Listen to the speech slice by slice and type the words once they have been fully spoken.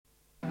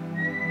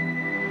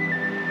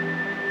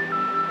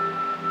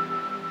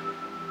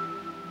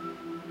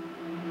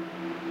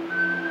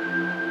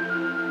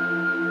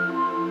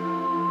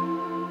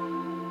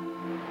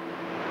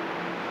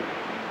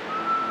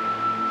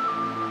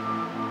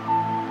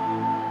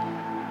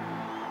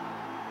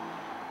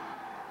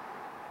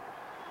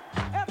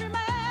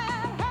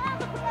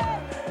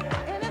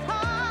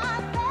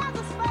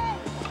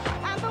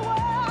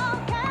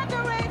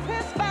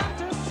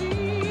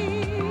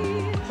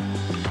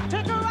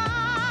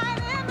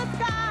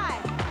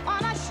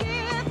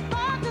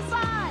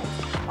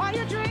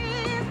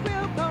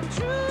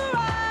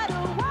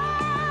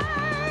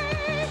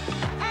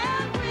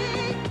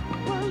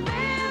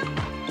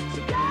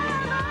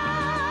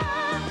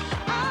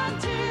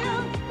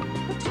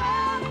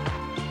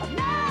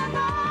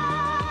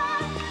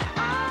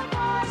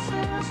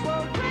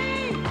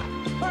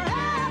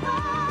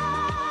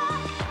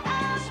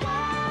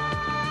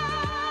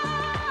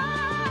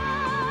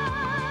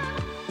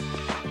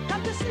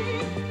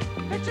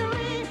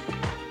mystery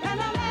and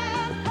a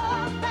land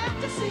of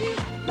fantasy,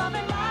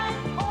 loving life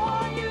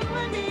for you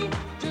and me,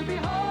 to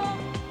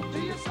behold, to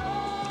your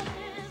soul.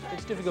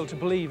 It's difficult to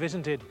believe,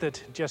 isn't it,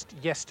 that just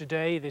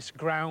yesterday this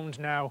ground,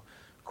 now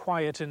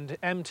quiet and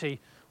empty,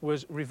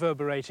 was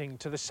reverberating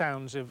to the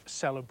sounds of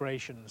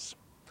celebrations.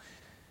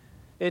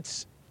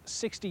 It's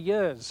 60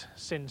 years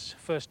since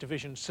First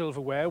Division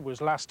silverware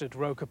was last at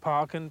Roker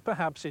Park, and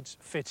perhaps it's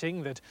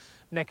fitting that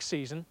next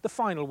season, the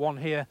final one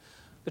here,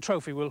 the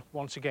trophy will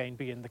once again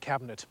be in the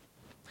cabinet.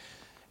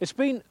 It's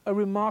been a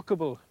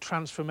remarkable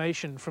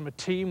transformation from a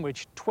team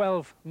which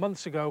 12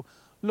 months ago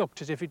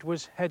looked as if it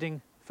was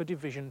heading for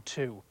Division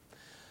 2.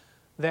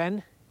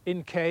 Then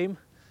in came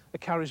a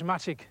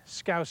charismatic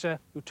Scouser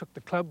who took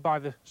the club by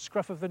the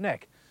scruff of the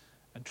neck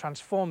and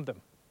transformed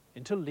them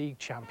into league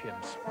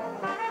champions.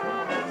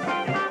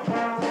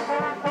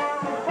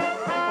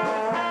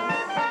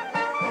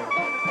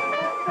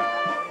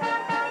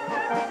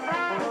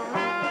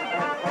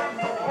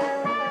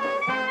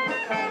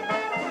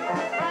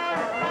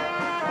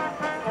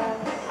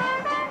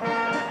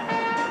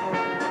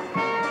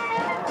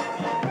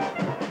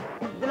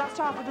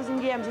 Half a dozen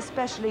games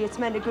especially, it's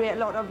meant a great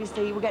lot.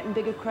 Obviously we're getting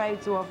bigger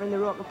crowds over, and the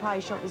Roker Pie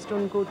shop has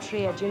done good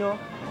trade, you know,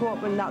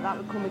 hoping that that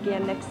will come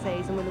again next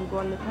season when them go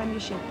on the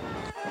Premiership.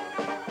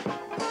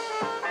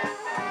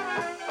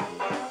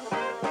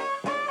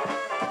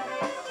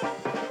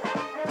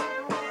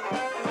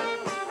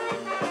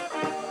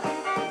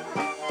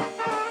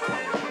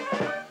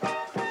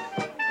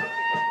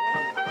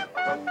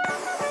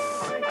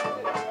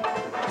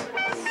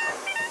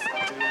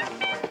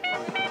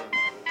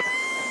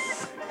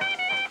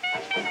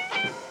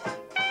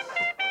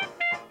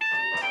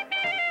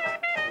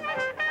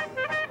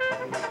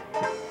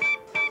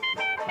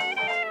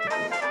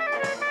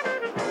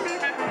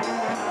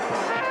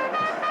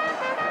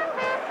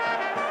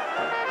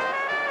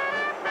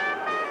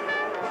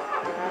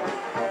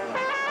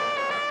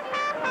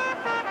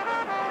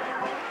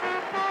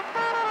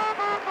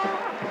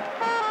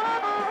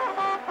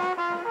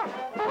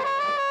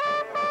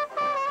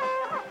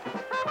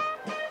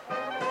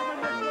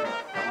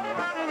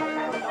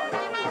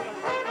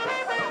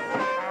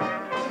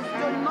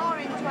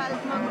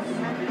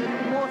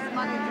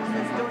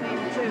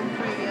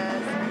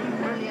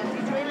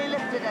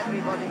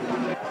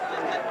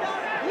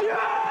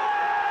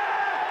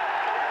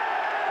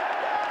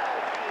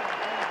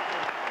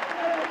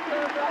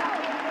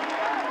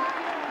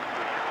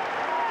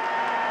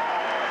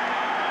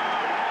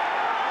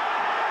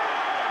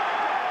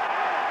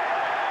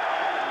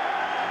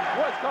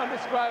 Can't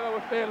describe how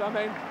we feel. I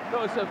mean,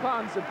 those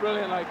fans are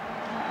brilliant,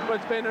 but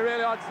it's been a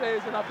really hard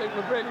season. I think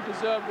we've really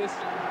deserved this.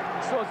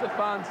 Sorts of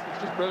fans,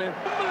 it's just brilliant.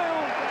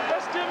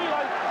 That's Jimmy,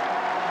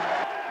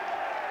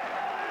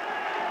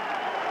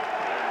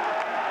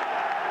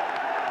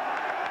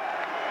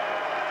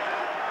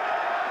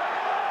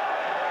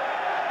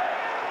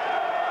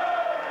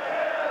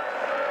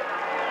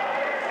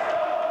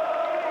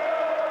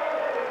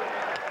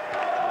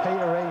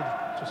 Reid,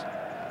 just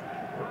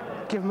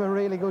give him a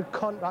really good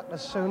contract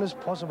as soon as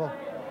possible.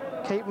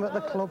 Keep him at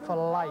the club for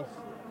life.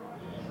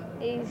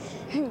 He's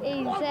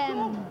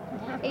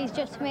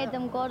just made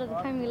them go to the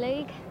Premier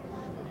League.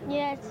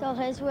 Yeah, it's all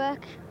his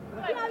work.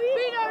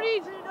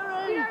 Reid!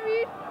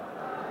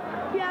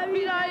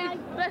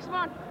 Best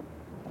man.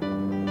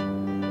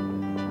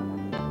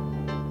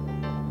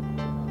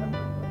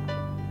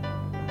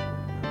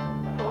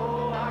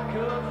 Oh, I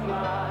could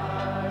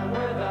fly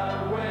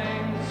without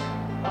wings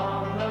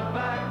on the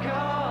back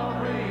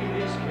of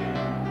Reid's king.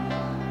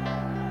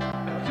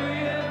 A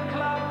 3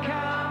 o'clock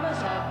I'm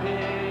as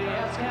happy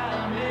as can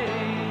be,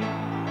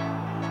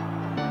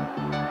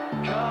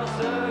 'cause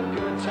the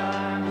good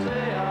times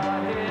they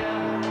are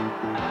here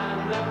and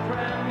the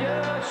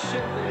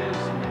Premiership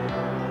is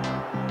near.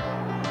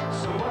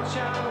 So watch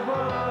out,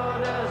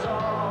 word as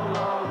all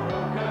of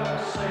Roker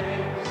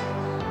sings.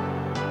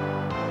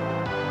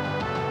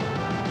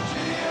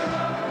 Cheer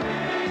up,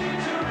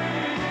 victory!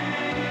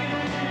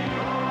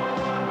 Oh,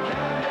 what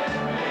can it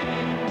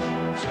mean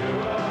to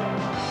a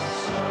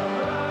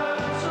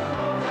Sunderland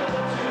supporter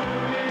to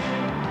be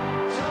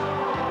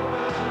top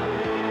of the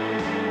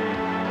league?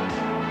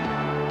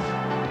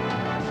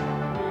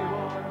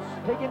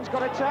 Higgins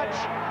got a touch,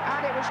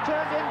 and it was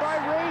turned in by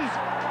Reid.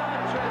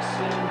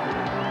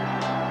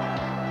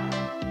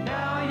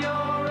 Now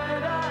you're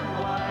red and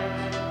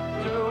white,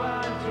 through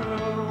and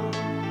through.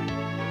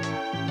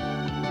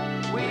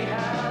 We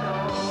had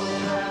all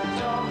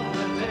dreamt of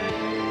the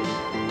day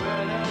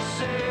when a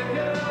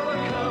saviour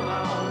would come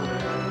our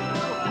way.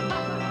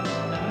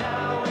 And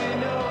now we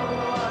know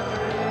our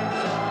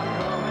dreams are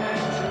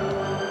coming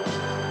true.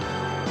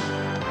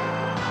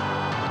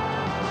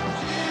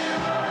 Cheer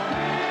up,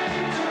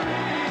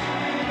 victory!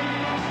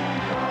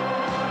 Oh,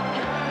 what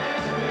can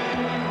it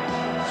mean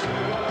to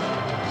a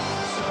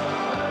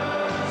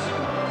Sunderland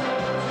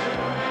supporter to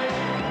be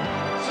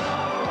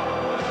top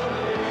of the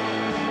league?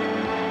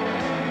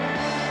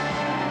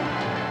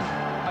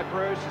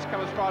 Bruce has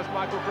come as far as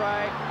Michael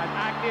Gray and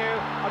Agnew,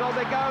 and on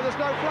they go,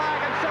 there's no flag,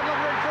 and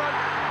Sunderland are in front,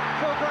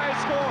 Phil Gray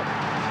scored.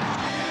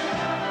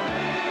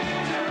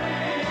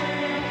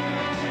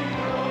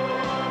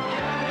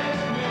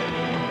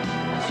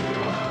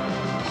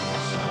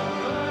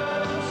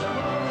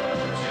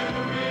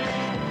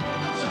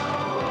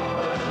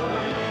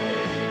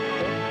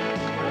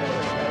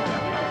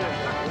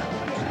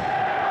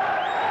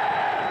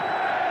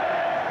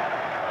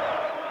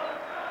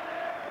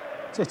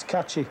 It's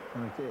catchy,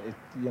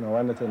 you know,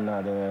 anything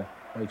that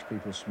makes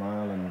people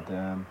smile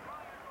and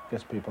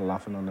gets people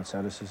laughing on the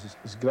terraces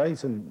is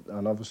great, and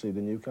obviously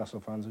the Newcastle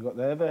fans have got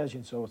their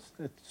version, so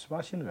it's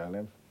smashing really.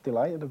 I'm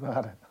delighted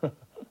about it.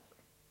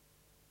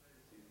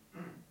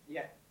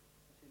 Yeah.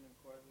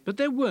 But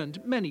there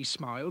weren't many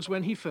smiles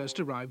when he first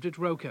arrived at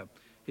Roker.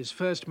 His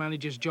first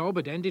manager's job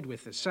had ended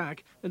with the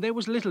sack, and there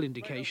was little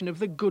indication of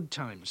the good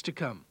times to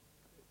come.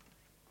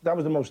 That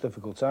was the most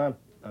difficult time,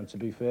 and to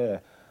be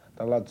fair,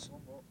 the lads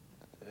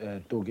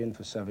dug in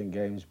for 7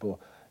 games, but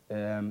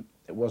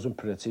it wasn't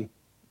pretty,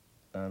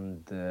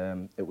 and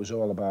it was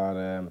all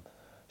about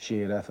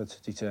sheer effort,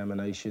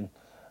 determination,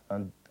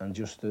 and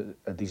just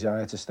a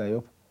desire to stay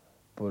up.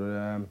 But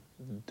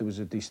there was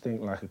a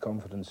distinct lack of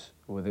confidence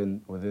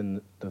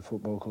within the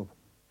football club.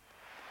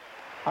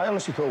 I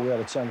honestly thought we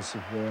had a chance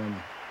of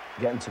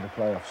getting to the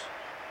playoffs,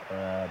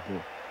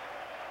 but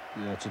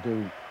yeah, to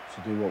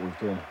do what we've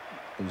done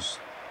is,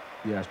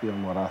 yeah, it's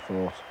beyond what I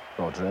thought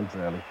or dreamt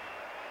really.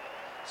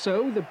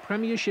 So the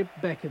Premiership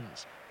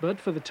beckons, but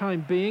for the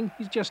time being,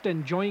 he's just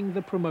enjoying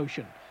the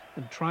promotion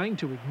and trying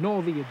to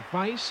ignore the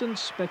advice and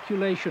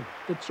speculation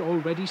that's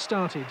already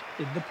started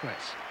in the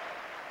press.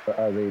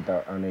 I read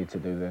that I need to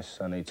do this,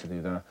 I need to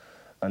do that,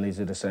 and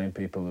these are the same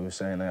people who were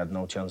saying I had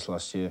no chance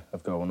last year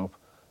of going up.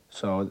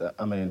 So,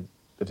 I mean,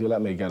 if you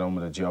let me get on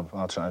with the job,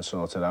 I'll try and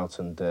sort it out,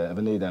 and if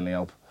I need any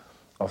help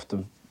off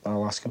them,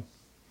 I'll ask them.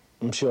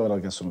 I'm sure I'll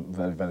get some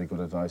very, very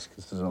good advice,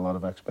 because there's a lot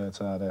of experts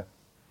out there.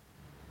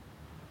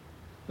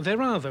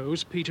 There are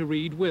those Peter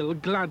Reid will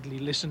gladly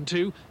listen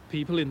to,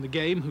 people in the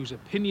game whose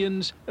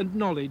opinions and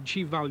knowledge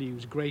he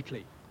values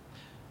greatly.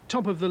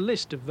 Top of the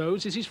list of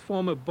those is his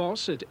former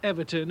boss at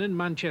Everton and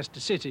Manchester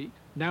City,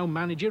 now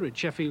manager at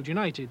Sheffield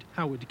United,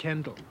 Howard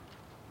Kendall.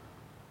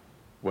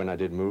 When I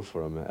did move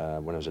for him,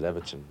 when I was at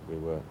Everton, we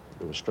were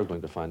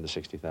struggling to find the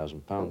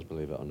 £60,000,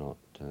 believe it or not,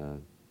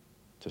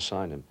 to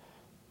sign him.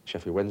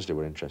 Sheffield Wednesday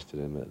were interested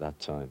in him at that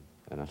time,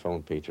 and I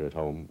phoned Peter at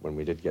home when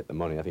we did get the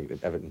money. I think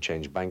that Everton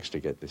changed banks to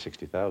get the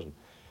 60,000,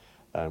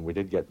 and we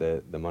did get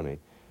the money.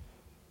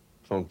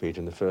 Phoned Peter,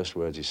 and the first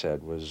words he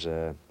said was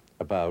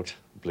about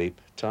bleep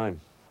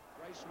time.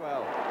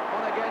 Well,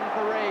 on again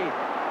for Reid.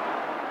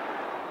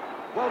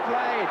 Well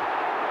played.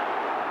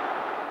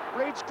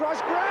 Reid's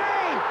cross, Gray!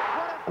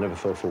 I never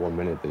thought for 1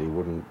 minute that he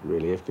wouldn't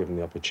really, if given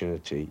the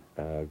opportunity,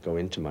 go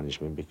into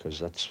management, because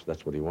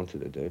that's what he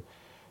wanted to do,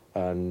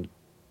 and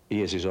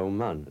he is his own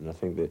man. And I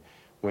think that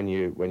when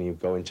you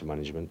go into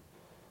management,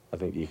 I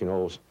think you can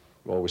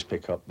always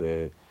pick up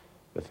the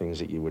things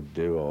that you would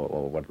do,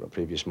 or what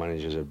previous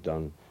managers have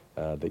done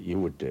that you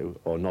would do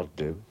or not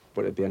do.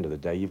 But at the end of the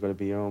day, you've got to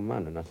be your own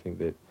man, and I think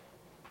that.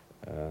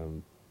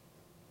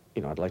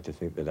 You know, I'd like to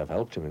think that I've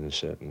helped him in a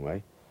certain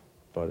way,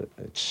 but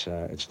it's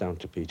down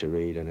to Peter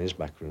Reid and his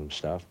backroom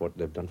staff what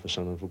they've done for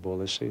Sunderland football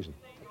this season.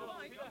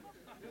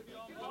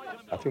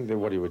 I think that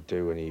what he would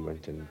do when he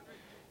went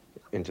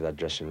into that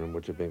dressing room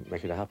would have been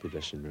make it a happy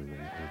dressing room,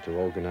 and to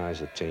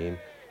organise a team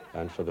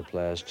and for the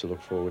players to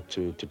look forward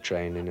to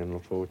training and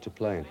look forward to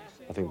playing.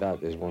 I think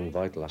that is one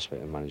vital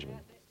aspect of management.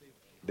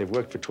 They've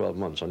worked for 12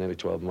 months, or nearly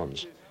 12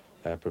 months,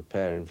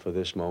 preparing for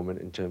this moment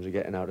in terms of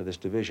getting out of this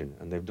division,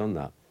 and they've done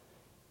that.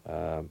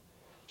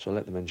 So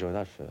let them enjoy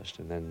that first,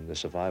 and then the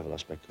survival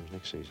aspect comes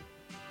next season.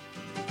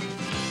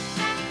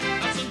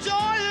 Let's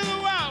enjoy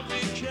it while we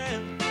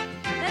can.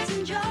 Let's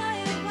enjoy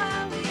it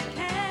while we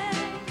can.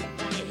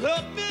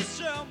 Help me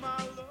sell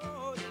my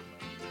Lord.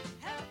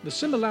 The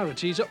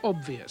similarities are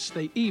obvious.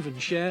 They even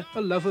share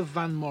a love of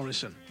Van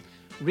Morrison.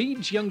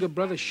 Reid's younger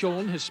brother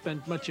Sean has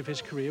spent much of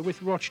his career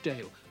with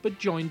Rochdale, but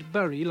joined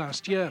Bury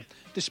last year.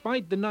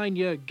 Despite the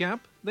 9-year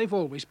gap, they've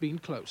always been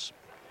close.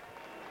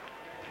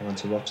 I went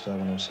to Rochdale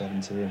when I was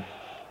 17,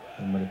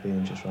 and with it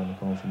being just round the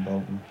corner from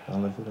Bolton, I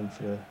lived with him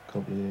for a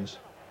couple of years,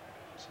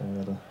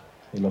 so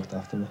he looked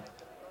after me.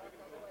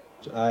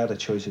 I had a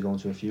choice of going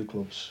to a few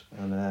clubs,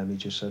 and he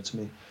just said to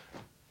me,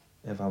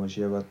 if I was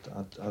you,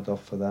 I'd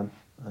opt for them,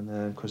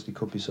 and because they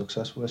could be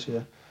successful this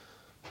year.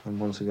 And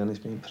once again, he's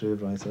been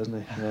proved right,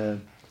 hasn't he?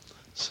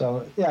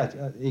 So,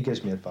 yeah, he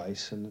gives me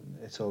advice, and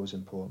it's always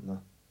important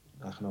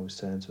that I can always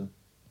turn to him.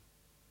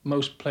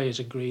 Most players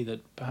agree that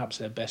perhaps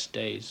their best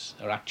days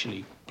are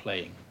actually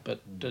playing, but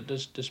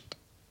does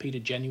Peter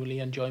genuinely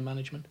enjoy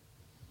management?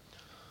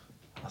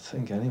 I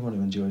think anyone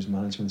who enjoys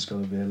management's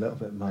got to be a little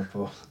bit mad,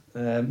 but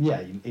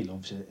yeah, he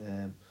loves it.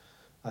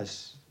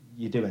 As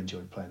you do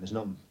enjoy playing, there's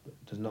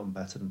nothing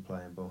better than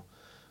playing, but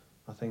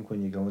I think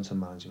when you go into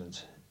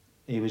management,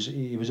 he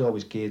was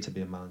always geared to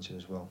be a manager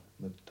as well,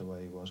 with the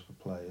way he was with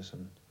players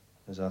and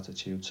his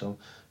attitude. So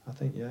I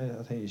think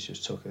he's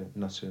just took it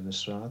naturally in his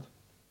stride.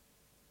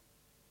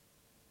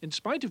 In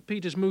spite of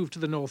Peter's move to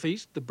the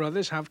northeast, the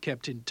brothers have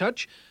kept in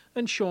touch,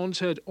 and Sean's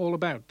heard all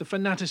about the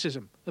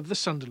fanaticism of the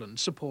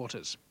Sunderland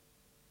supporters.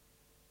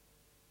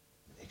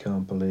 He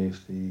can't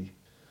believe the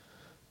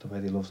way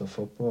they love the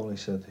football. He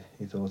said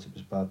he thought it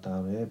was bad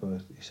down here,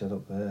 but he said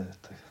up there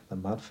they're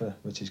mad for it,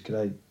 which is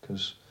great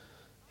because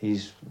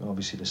he's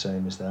obviously the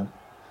same as them.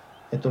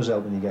 It does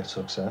help when you get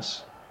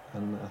success,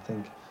 and I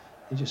think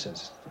he just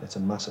says it's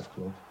a massive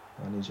club,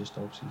 and he just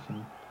hopes he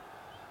can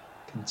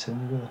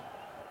continue with it.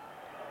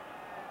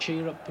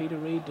 Cheer up Peter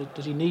Reid?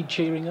 Does he need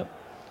cheering up?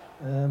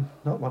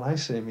 Not when I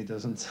see him, he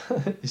doesn't.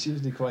 He's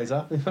usually quite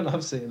happy when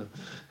I've seen him.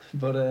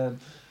 But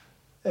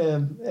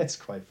it's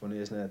quite funny,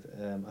 isn't it?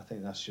 I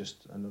think that's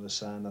just another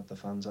sign that the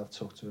fans have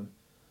took to him.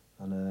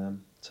 And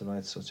to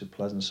write such a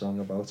pleasant song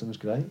about him is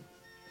great.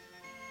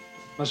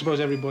 I suppose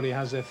everybody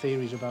has their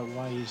theories about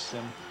why he's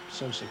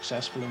so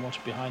successful and what's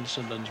behind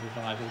Sunderland's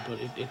revival, but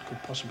it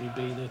could possibly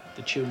be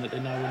the tune that they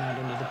now run out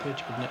under the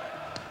pitch, couldn't it?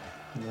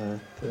 Yeah,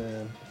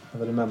 if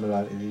I remember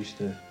rightly, they used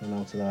to run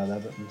out to that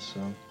Everton,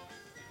 so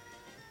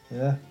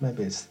yeah,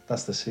 maybe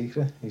that's the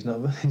secret. He's not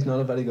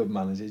a very good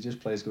manager. He just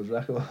plays good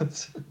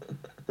records.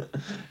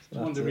 I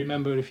want to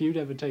remember if you'd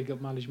ever take up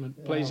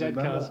management. Play Z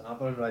cards. I'll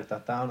probably write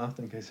that down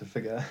after in case I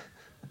forget.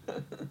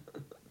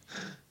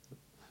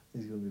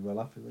 He's going to be well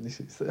happy when he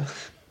sees that.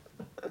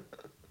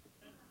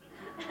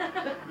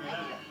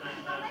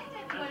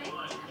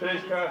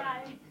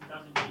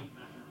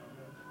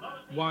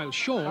 While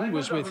Sean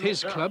was with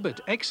his club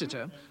at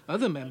Exeter,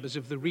 other members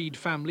of the Reid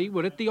family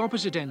were at the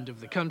opposite end of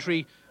the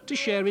country to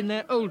share in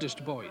their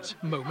oldest boy's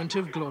moment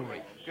of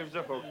glory. Give us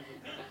a hug.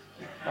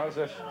 How's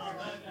it?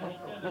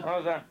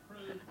 How's that?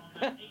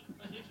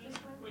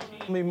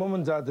 My mum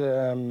and dad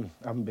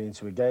haven't been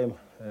to a game.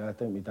 I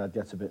think my dad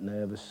gets a bit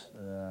nervous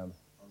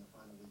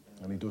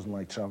and he doesn't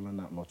like travelling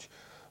that much.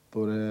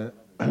 But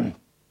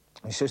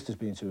my sister's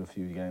been to a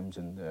few games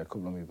and a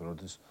couple of my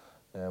brothers.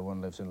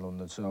 One lives in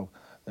London, so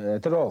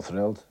they're all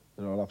thrilled.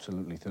 They're all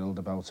absolutely thrilled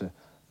about it.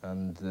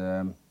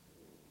 And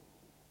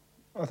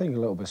I think a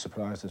little bit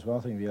surprised as well.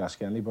 I think if you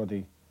ask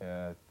anybody,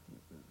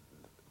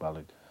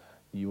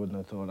 you wouldn't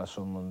have thought that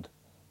Sunderland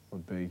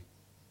would be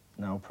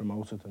now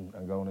promoted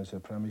and going into the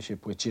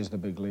Premiership, which is the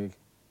big league.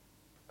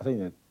 I think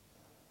that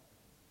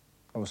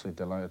obviously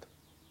delighted.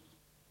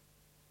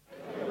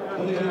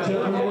 Ladies and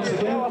gentlemen, once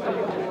again,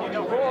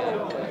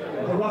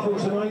 the raffle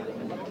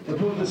tonight, the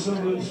Brother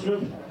Sunderland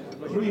strip,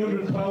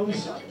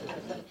 £300.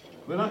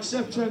 We'll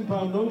accept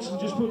 £10 notes and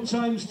just put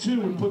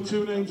 ×2 and put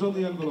 2 names on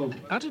the envelope.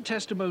 At a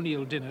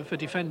testimonial dinner for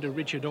defender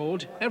Richard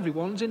Ord,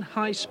 everyone's in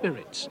high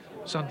spirits.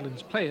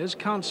 Sunderland's players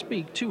can't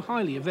speak too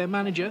highly of their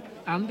manager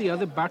and the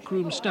other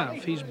backroom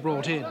staff he's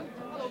brought in.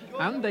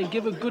 And they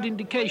give a good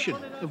indication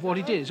of what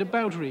it is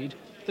about Reid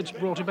that's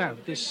brought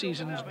about this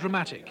season's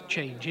dramatic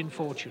change in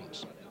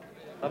fortunes.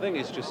 I think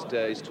it's just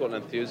his total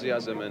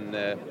enthusiasm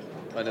and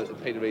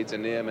Peter Reid's a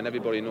name and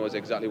everybody knows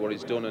exactly what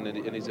he's done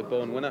and he's a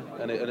born winner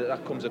and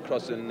that comes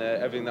across in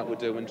everything that we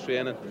do in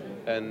training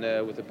and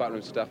with the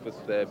backroom staff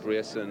with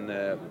Brace and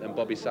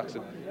Bobby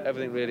Saxon.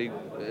 Everything really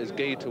is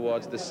geared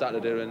towards the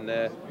Saturday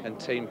and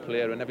team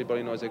player and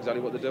everybody knows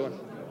exactly what they're doing.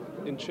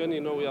 In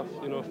training, we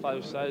have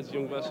 5 sides,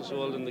 young versus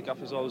old, and the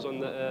gaffer's always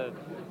on the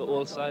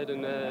old side,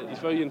 and he's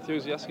very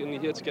enthusiastic and he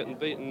hates getting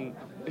beat, and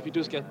if he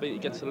does get beat, he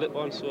gets a lip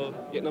on. So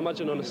you can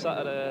imagine on a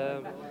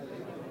Saturday,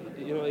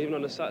 even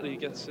on a Saturday, he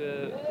gets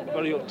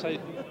very uptight.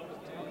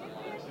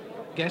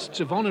 Guests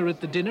of honour at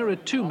the dinner are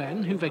 2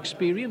 men who've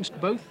experienced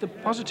both the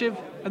positive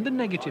and the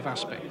negative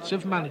aspects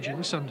of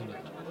managing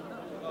Sunderland.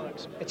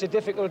 It's a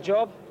difficult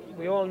job.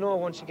 We all know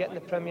once you get in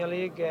the Premier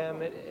League,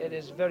 it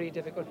is a very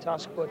difficult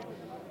task, but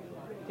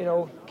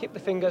keep the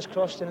fingers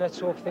crossed and let's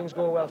hope things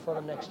go well for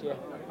them next year.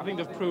 I think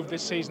they've proved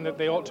this season that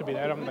they ought to be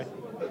there, haven't they?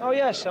 Oh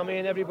yes, I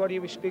mean everybody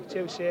we speak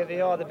to say they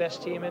are the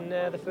best team in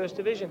the First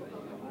Division,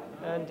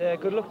 and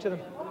good luck to them.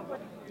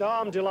 No,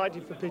 I'm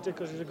delighted for Peter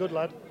because he's a good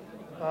lad.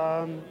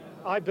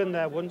 I've been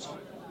there once.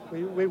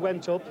 We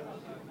went up.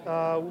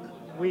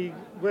 We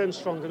weren't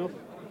strong enough.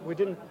 We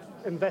didn't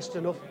invest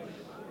enough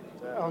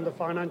on the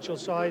financial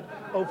side.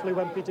 Hopefully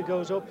when Peter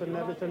goes up and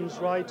everything's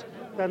right,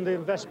 then the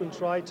investment's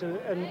right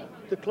and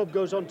the club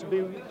goes on to be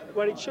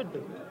where it should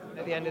be.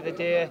 At the end of the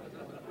day,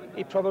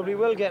 he probably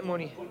will get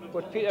money,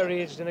 but Peter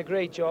Reid's done a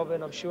great job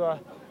and I'm sure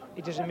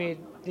he doesn't need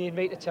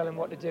me to tell him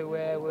what to do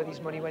with his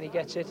money when he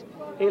gets it.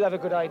 He'll have a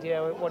good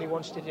idea of what he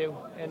wants to do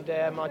and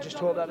I just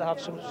hope that they'll have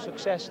some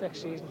success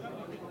next season.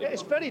 Yeah,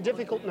 it's very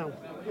difficult now.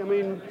 I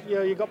mean,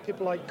 you've got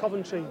people like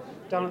Coventry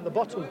down at the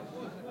bottom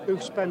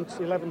who've spent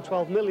 11,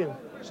 12 million.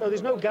 So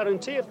there's no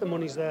guarantee if the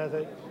money's there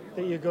that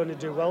you're going to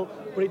do well,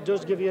 but it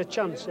does give you a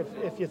chance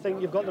if you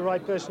think you've got the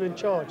right person in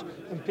charge.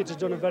 And Peter's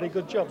done a very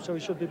good job, so he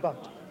should be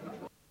backed.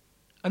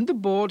 And the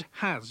board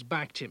has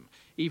backed him,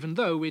 even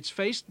though it's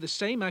faced the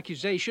same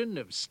accusation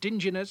of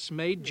stinginess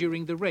made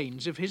during the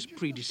reigns of his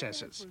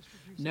predecessors.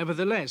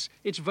 Nevertheless,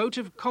 its vote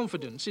of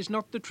confidence is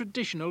not the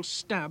traditional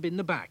stab in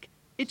the back.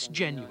 It's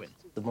genuine.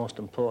 The most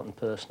important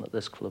person at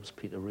this club's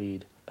Peter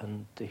Reid,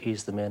 and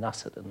he's the main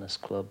asset in this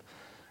club.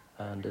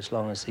 And as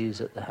long as he's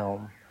at the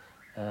helm,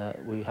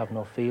 we have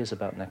no fears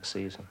about next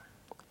season.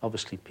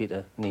 Obviously,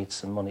 Peter needs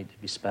some money to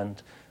be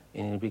spent,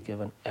 and he'll be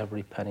given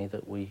every penny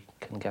that we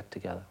can get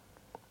together.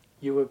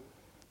 You were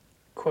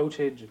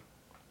quoted,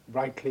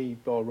 rightly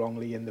or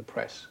wrongly, in the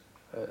press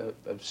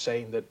of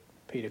saying that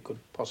Peter could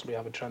possibly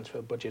have a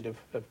transfer budget of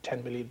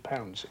 £10 million.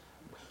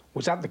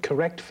 Was that the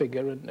correct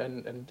figure,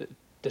 and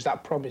does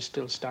that promise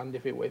still stand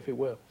if it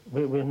were?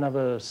 We've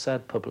never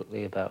said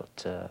publicly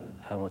about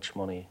how much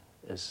money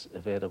is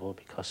available,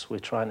 because we're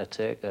trying to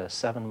take a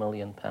 £7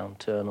 million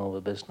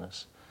turnover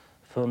business,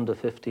 fund a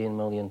 £15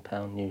 million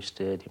new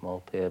stadium,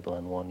 all payable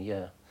in 1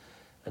 year,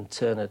 and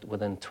turn it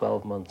within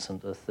 12 months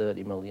into a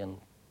 30 million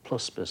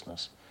plus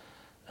business.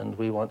 And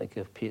we want to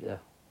give Peter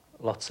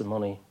lots of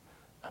money,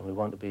 and we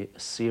want to be a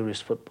serious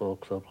football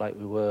club like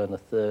we were in the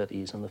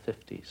 30s and the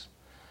 50s.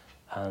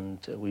 And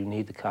we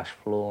need the cash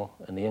flow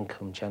and the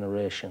income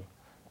generation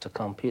to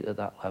compete at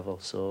that level,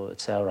 so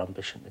it's our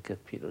ambition to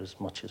give Peter as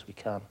much as we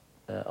can.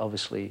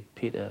 Obviously,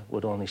 Peter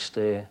would only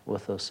stay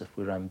with us if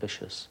we were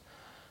ambitious.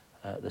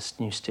 This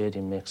new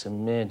stadium makes a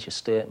major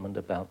statement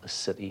about the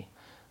city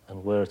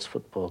and where its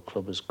football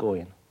club is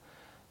going.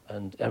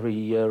 And every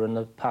year in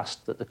the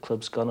past that the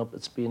club's gone up,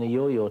 it's been a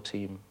yo-yo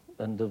team,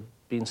 and there have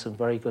been some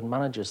very good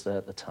managers there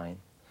at the time.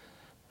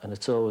 And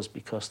it's always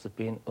because they've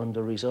been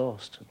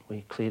under-resourced.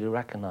 We clearly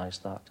recognise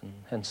that, and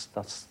hence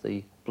that's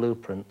the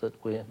blueprint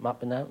that we're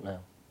mapping out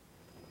now.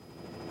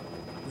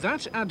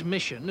 That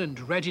admission and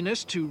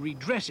readiness to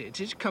redress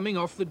it is coming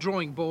off the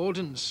drawing board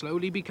and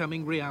slowly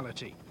becoming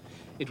reality.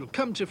 It will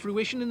come to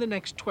fruition in the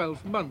next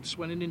 12 months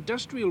when an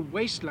industrial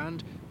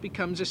wasteland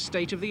becomes a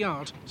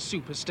state-of-the-art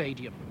super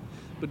stadium.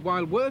 But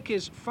while work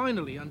is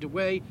finally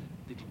underway,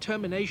 the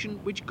determination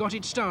which got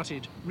it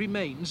started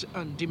remains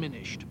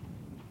undiminished.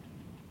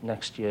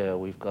 Next year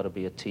we've got to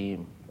be a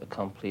team, a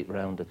complete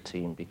rounded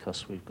team,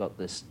 because we've got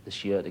this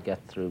year to get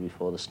through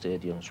before the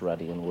stadium's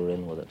ready and we're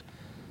in with it.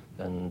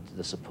 And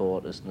the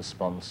supporters and the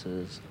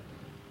sponsors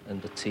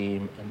and the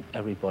team and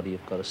everybody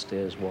have got to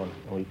stay as one,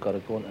 and we've got to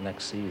go into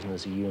next season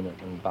as a unit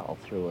and battle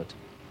through it.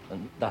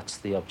 And that's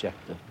the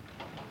objective.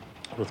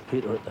 With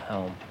Peter at the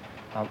helm,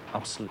 I'm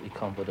absolutely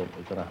confident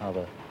we're going to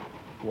have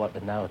what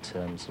in our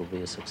terms will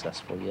be a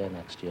successful year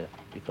next year,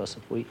 because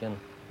if we can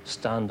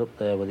stand up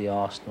there with the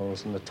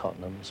Arsenals and the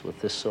Tottenhams with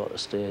this sort of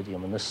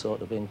stadium and this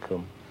sort of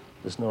income,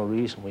 there's no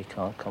reason we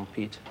can't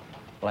compete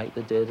like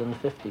they did in the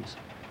 50s.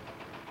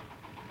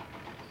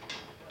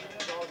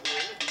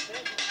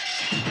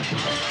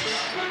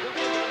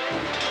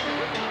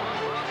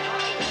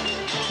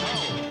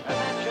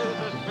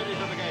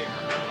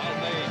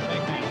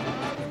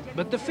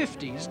 But the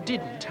 50s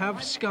didn't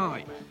have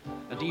Sky,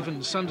 and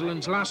even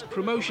Sunderland's last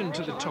promotion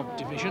to the top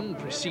division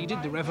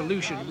preceded the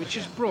revolution which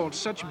has brought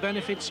such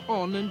benefits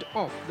on and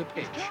off the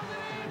pitch,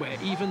 where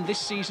even this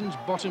season's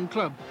bottom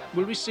club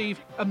will receive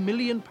 £1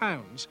 million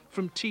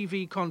from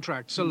TV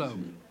contracts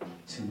alone.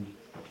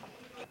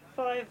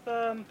 5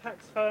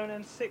 Pax phone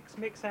and 6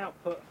 mix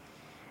output.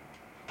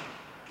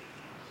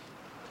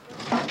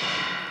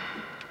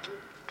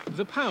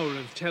 The power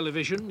of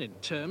television in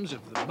terms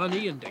of the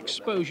money and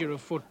exposure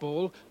of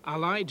football,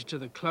 allied to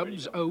the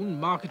club's own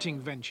marketing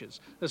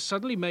ventures, has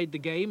suddenly made the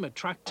game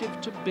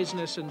attractive to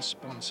business and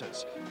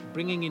sponsors,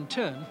 bringing in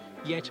turn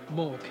yet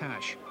more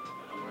cash.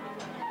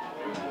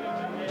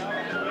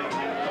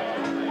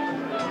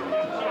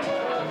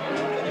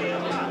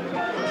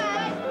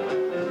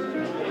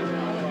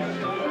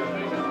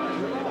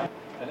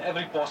 And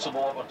every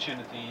possible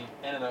opportunity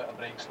in and out of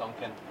breaks,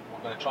 Duncan,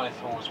 we're going to try and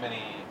throw as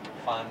many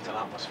fans and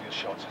atmosphere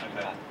shots as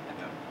we can.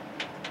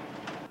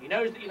 He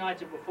knows that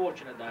United were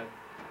fortunate, though.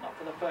 Not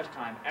for the first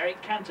time.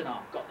 Eric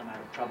Cantona got them out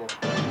of trouble.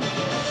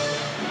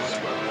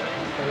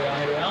 Here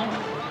we are.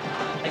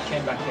 They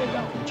came back here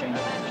down from change.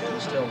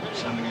 Still,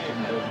 Samuel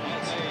couldn't do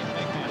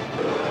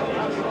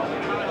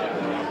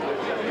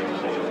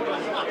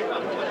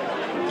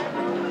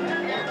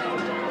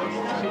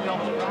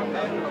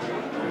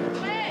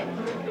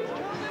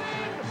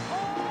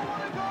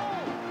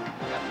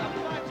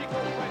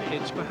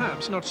It's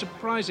perhaps not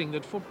surprising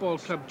that football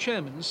club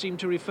chairmen seem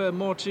to refer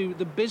more to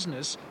the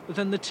business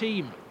than the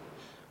team,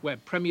 where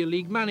Premier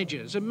League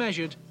managers are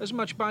measured as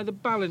much by the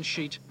balance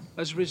sheet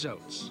as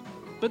results.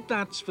 But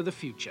that's for the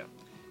future.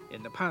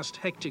 In the past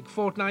hectic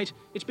fortnight,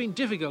 it's been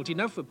difficult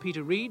enough for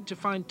Peter Reid to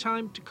find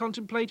time to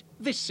contemplate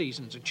this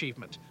season's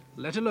achievement,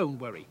 let alone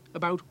worry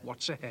about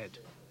what's ahead.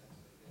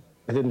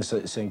 It didn't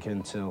sink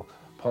in till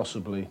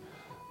possibly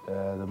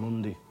the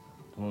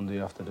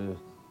Monday after the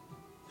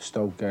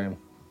Stoke game.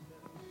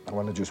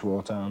 When I just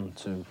walked down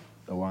to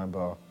a wine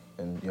bar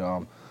in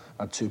Yarm,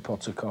 had 2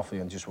 pots of coffee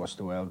and just watched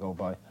the whale go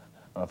by.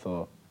 And I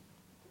thought,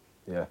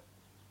 yeah,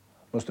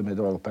 must have made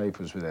all the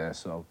papers were there,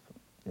 so,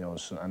 you know,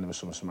 and there were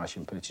some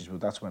smashing pitches,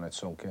 but that's when it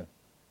sunk in.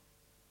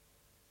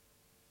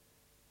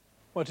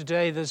 Well,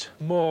 today there's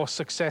more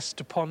success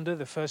to ponder,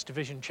 the First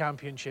Division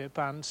Championship,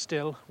 and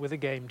still with a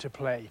game to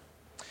play.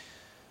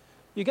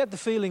 You get the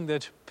feeling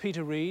that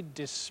Peter Reid,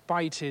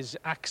 despite his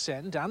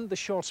accent and the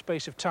short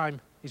space of time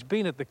He's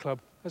been at the club,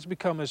 has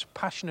become as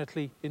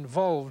passionately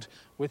involved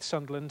with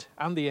Sunderland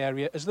and the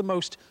area as the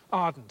most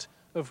ardent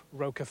of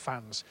Roker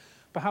fans.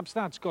 Perhaps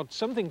that's got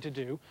something to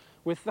do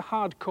with the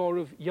hardcore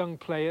of young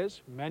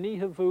players, many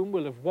of whom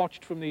will have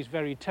watched from these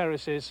very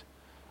terraces,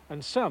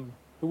 and some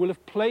who will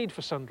have played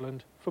for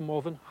Sunderland for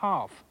more than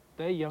half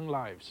their young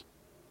lives.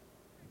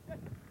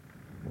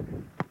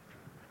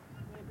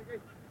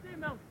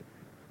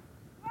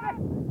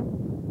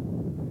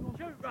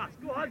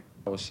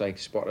 I was like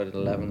spotted at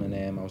 11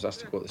 and I was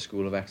asked to go to the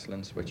School of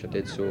Excellence, which I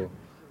did so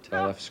till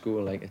I left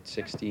school like at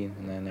 16,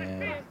 and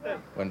then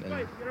went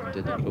and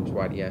did the club's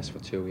YDS for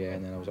 2 years,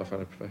 and then I was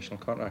offered a professional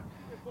contract.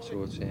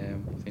 So it's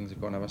things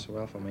have gone ever so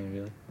well for me,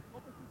 really.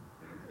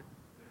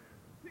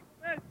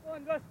 Go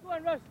on, Russ, go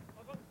on, Russ.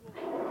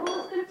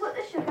 Who's going to put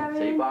the sugar in?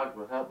 Tea bag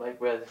would help, like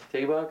where's the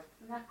tea bag?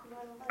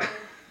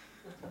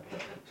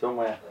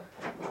 Somewhere.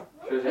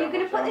 Are you going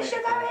to put the sugar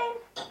in?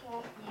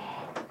 Yeah.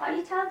 Why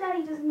you tell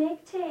Daddy he doesn't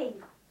make tea?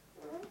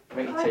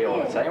 Make tea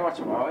all the time, what's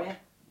wrong with you?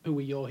 Who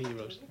were your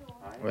heroes?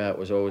 Well, it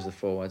was always the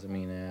forwards. I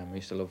mean, I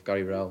used to love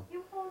Gary Rowell.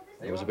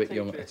 He was a bit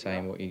young at the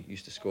time, but he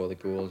used to score the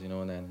goals, you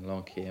know, and then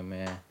along came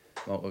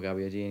Marco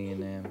Gabbiadini,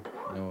 and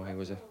you know, he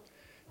was a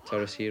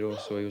terrace hero,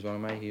 so he was one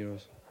of my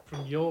heroes.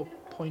 From your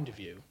point of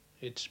view,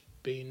 it's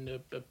been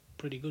a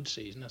pretty good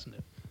season, hasn't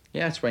it?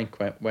 Yeah, it's went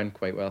quite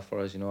well for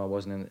us. You know, I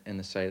wasn't in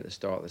the side at the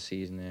start of the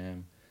season,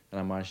 and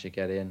I managed to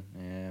get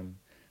in.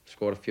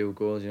 Scored a few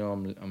goals. You know,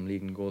 I'm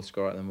leading goal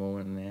scorer at the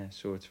moment, and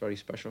so it's very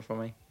special for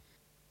me.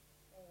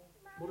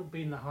 What have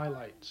been the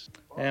highlights?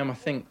 I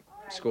think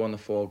scoring the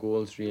 4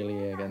 goals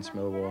really against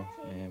Millwall,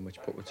 which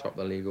put me top of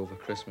the league over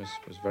Christmas,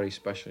 was very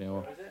special. You know,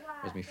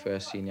 it was my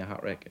first senior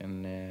hat-trick,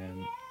 and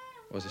it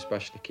was a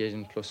special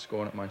occasion. Plus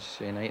scoring at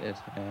Manchester United,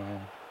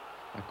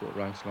 I got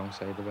ranks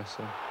alongside the rest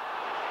of them.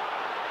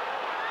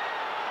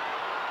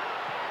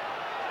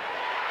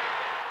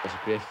 It was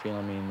a great feeling.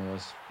 I mean, there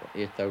was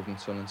 8,000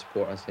 Sunderland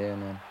supporters here,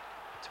 and then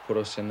to put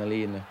us in the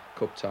lead in the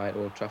cup tie at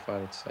Old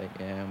Trafford, it's like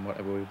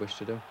whatever we wish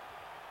to do.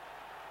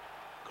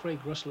 Craig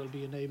Russell will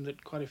be a name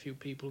that quite a few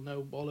people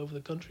know all over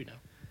the country now.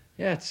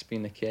 Yeah, it's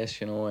been the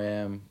case, you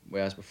know,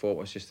 whereas before it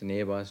was just the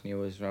neighbours,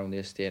 knew us around the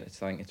estate.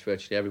 It's like it's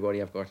virtually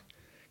everybody. I've got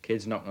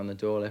kids knocking on the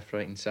door left,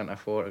 right and centre,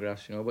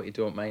 photographs, you know, but you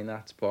don't mind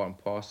that. It's part and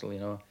parcel, you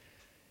know.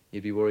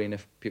 You'd be worrying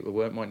if people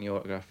weren't wanting your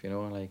autograph, you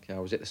know. Like, I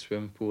was at the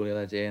swimming pool the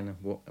other day and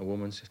a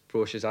woman's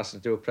approached, asked to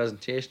do a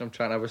presentation. I'm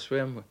trying to have a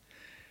swim. But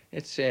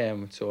it's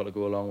all to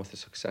go along with the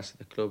success of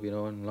the club, you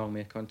know, and long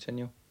may it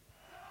continue.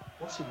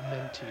 What's it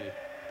meant to you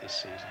this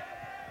season?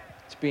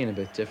 It's been a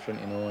bit different,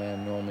 you know.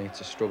 Normally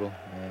it's a struggle.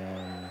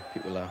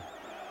 People are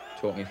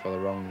talking for the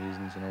wrong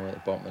reasons, you know, at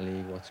the bottom of the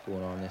league, what's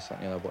going on, this, that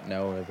and the other. But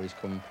now everybody's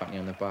coming patting you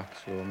on the back.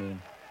 So, I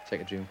mean, it's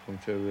like a dream come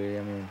true, really.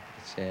 I mean,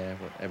 it's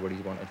what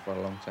everybody's wanted for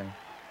a long time.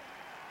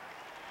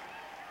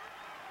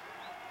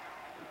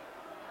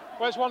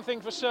 Well, it's one thing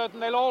for certain,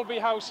 they'll all be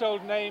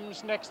household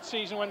names next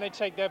season when they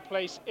take their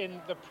place in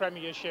the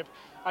Premiership.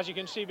 As you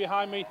can see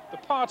behind me, the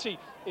party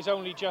is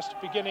only just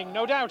beginning.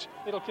 No doubt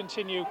it'll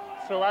continue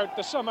throughout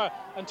the summer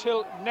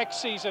until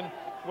next season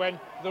when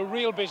the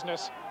real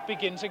business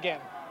begins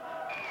again.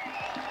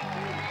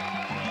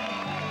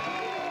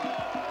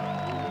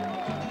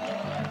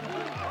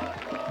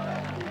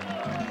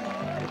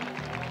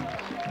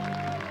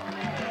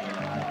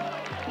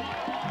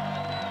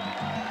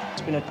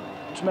 It's been a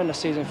tremendous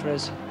season for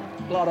us.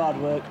 A lot of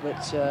hard work,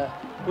 but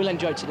we'll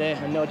enjoy today,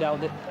 and no doubt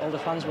that all the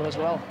fans will as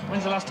well.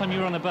 When's the last time you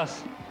were on a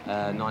bus?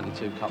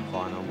 92 Cup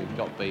final. We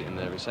got beaten.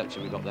 The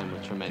reception we got then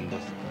was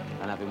tremendous,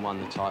 and having won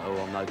the title,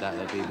 I'm no doubt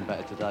they'll be even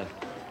better today.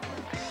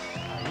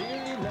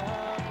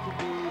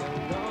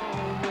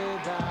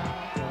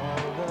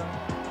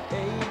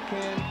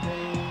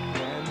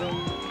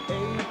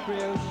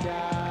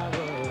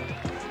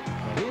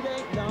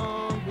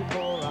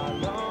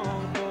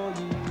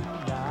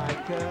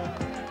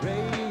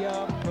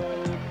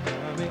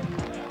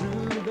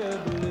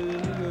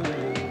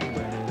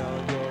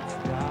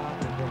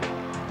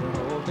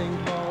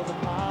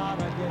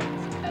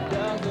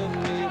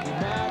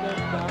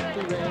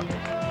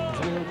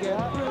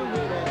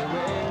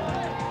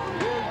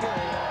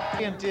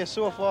 Day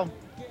so far.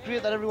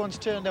 Great that everyone's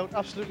turned out.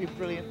 Absolutely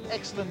brilliant.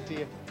 Excellent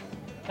day.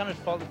 Cannot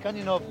fault it, can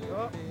you know?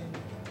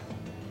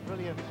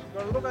 Brilliant.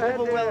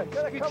 Overwhelmed.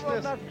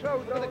 Speechless. Look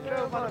at the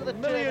crowd, man. Look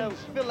at the turnout.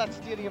 Fill that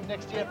stadium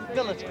next year.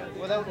 Fill it,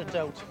 without a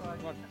doubt.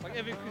 Like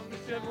every Christmas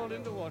day rolled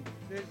into one.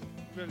 It's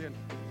brilliant.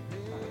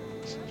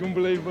 It's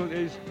unbelievable. It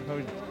is.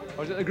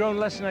 I was at the ground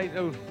last night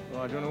now. Oh,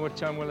 I don't know what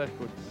time we left,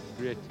 but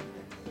great.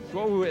 It's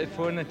what we waited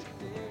for, isn't it?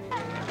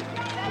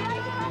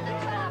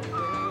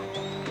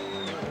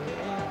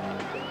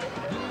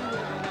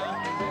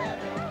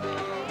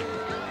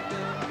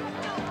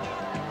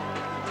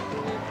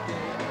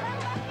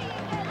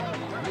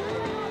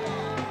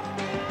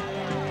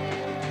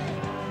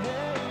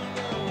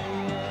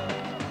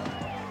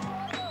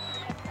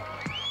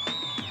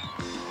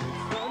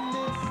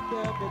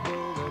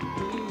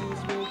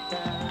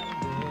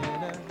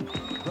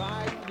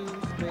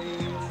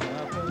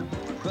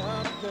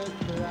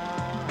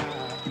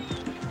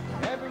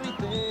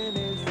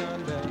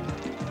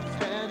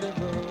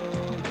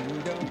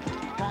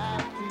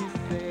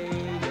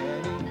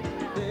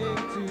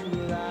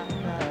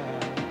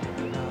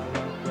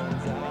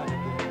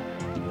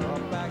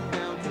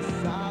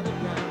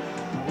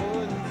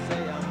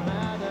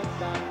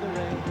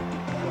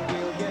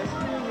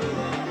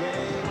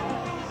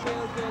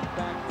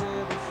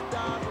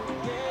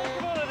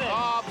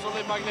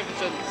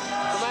 magnificent,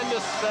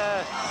 tremendous,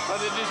 and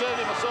they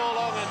deserved it for so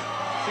long, and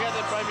to get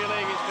the Premier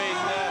League, it's been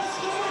brilliant.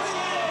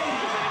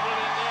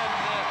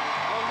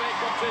 Long may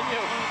it continue.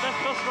 Best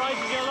bus ride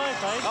of your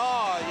life, eh?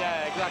 Oh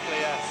yeah, exactly.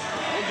 Yeah,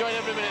 enjoyed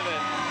every minute of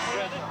it.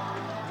 Great.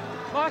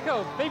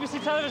 Michael,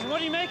 BBC Television, what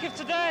do you make of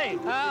today?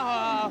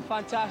 Oh,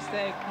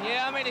 fantastic.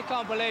 Yeah, I mean, you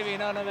can't believe it, you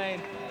know what I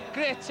mean?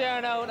 Great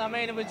turnout, I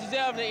mean, we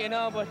deserved it, you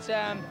know, but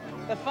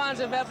the fans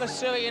have helped us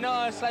through it, you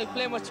know, it's like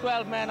playing with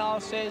 12 men all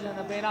season.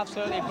 They've been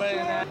absolutely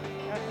brilliant.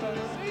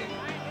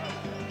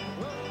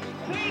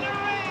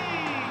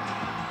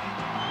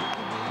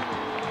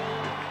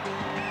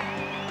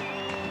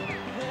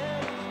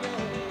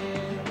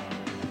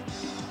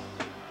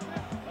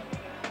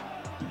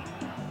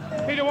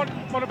 Peter,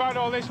 what about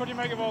all this? What do you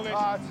make of all this?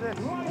 It's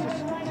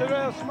a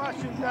real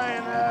smashing day,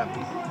 and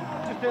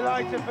just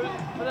delighted for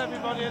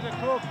everybody in the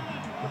club,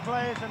 the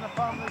players and the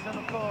families, and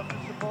of course the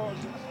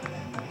supporters.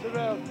 It's a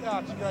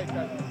great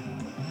day.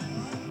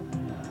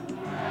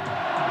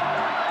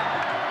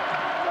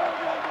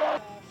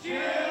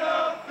 Cheer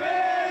up,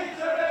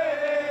 victory!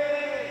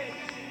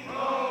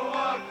 Oh,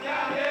 what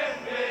can it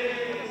be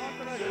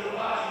to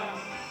us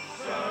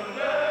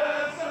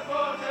Sunderland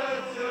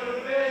supporters to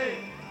be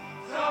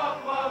top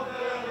of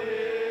the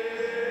league?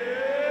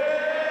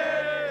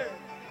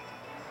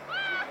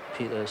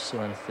 Peter is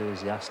so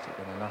enthusiastic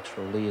and a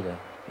natural leader.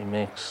 He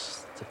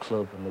makes the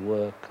club and the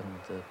work and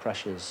the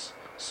pressures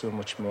so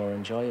much more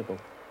enjoyable.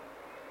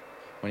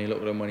 When you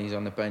look at him when he's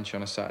on the bench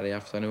on a Saturday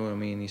afternoon, I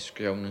mean, he's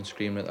shouting and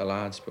screaming at the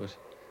lads, but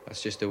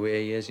that's just the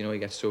way he is, you know, he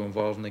gets so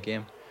involved in the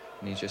game,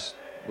 and he's just,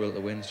 will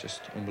to win is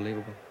just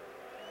unbelievable.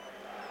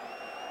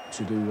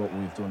 To do what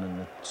we've done in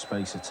the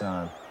space of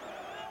time,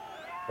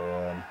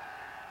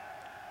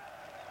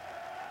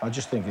 I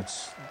just think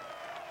it's,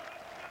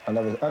 I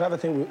never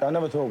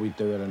thought we'd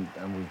do it,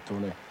 and we've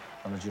done it,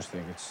 and I just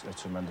think it's a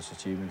tremendous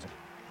achievement.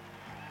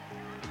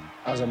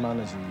 As a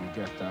manager, you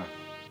get that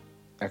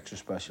extra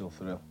special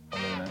thrill. I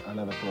mean, I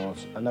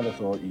never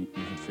thought you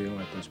could feel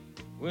like this.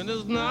 When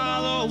it's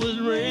not always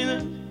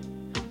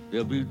raining,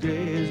 there'll be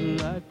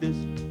days like this.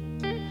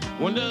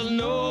 When there's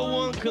no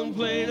one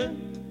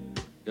complaining,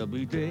 there'll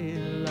be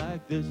days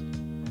like this.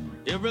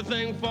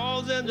 Everything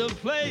falls into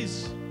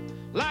place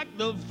like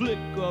the flick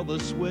of a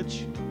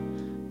switch.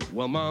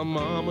 Well, my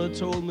mama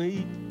told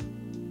me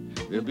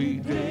there'll be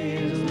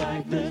days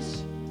like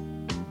this.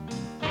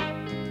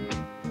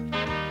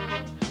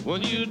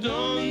 When you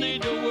don't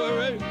need to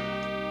worry,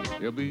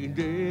 there'll be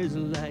days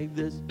like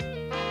this.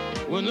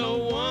 When no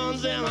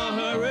one's in a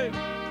hurry,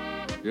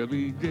 there'll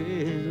be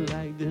days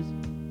like this.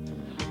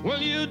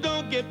 When you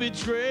don't get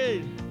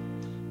betrayed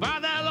by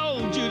that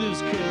old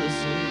Judas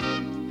kiss.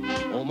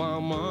 Oh, my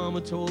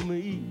mama told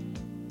me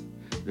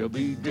there'll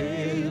be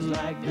days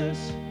like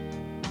this.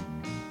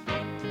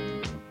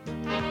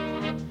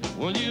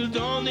 When you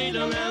don't need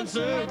an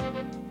answer,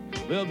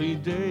 there'll be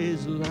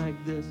days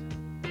like this.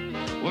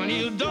 When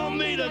you don't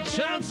need a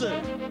chance,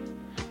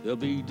 there'll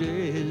be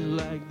days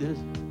like this.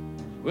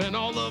 When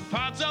all the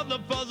parts of the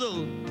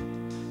puzzle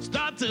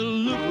start to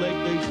look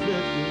like they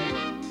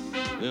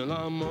fit, then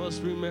I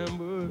must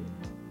remember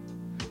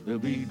there'll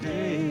be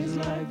days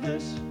like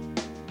this.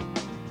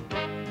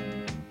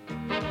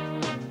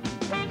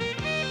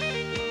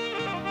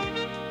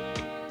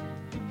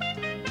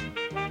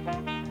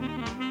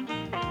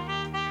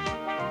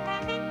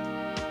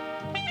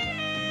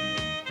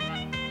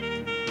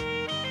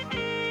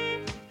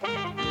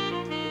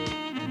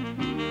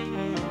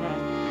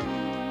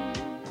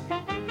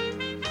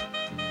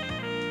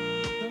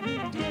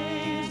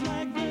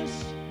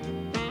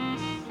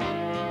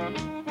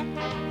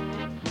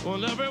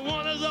 When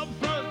everyone is up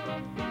front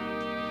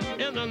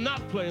and they're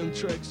not playing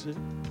tricks.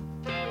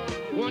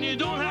 When you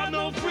don't have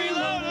no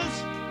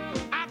freeloaders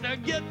out there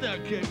get their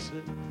kicks.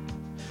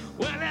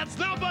 Well, that's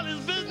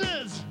nobody's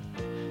business,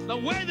 the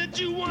way that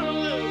you want to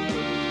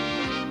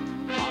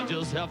live. I'll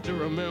just have to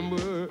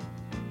remember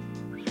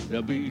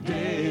there'll be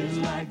days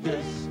like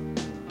this.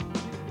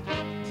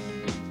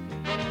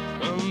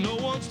 When no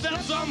one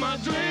steps on my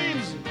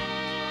dreams,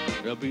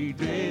 there'll be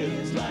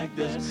days like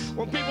this.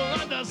 When people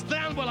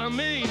understand what I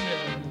mean,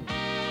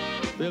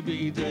 there'll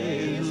be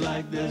days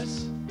like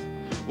this.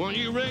 When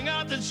you ring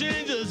out the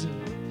changes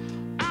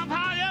of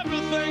how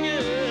everything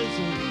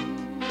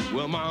is.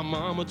 Well, my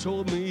mama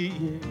told me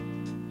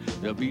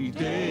there'll be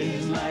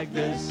days like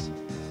this.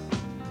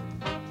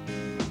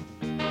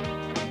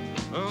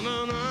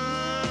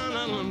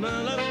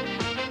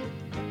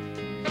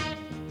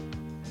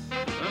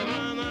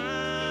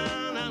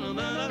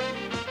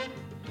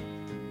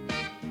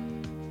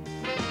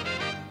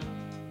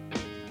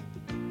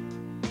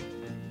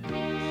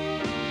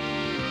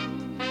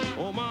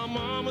 Oh, my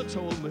mama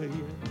told me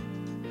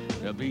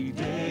there'll be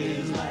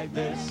days like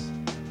this.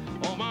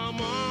 Oh, my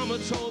mama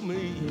told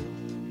me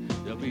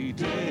there'll be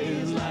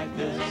days like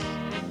this.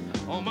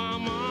 Oh, my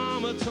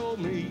mama told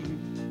me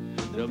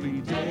there'll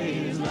be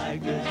days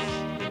like this.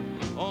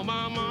 Oh,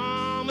 my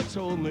mama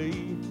told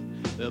me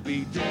there'll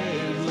be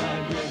days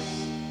like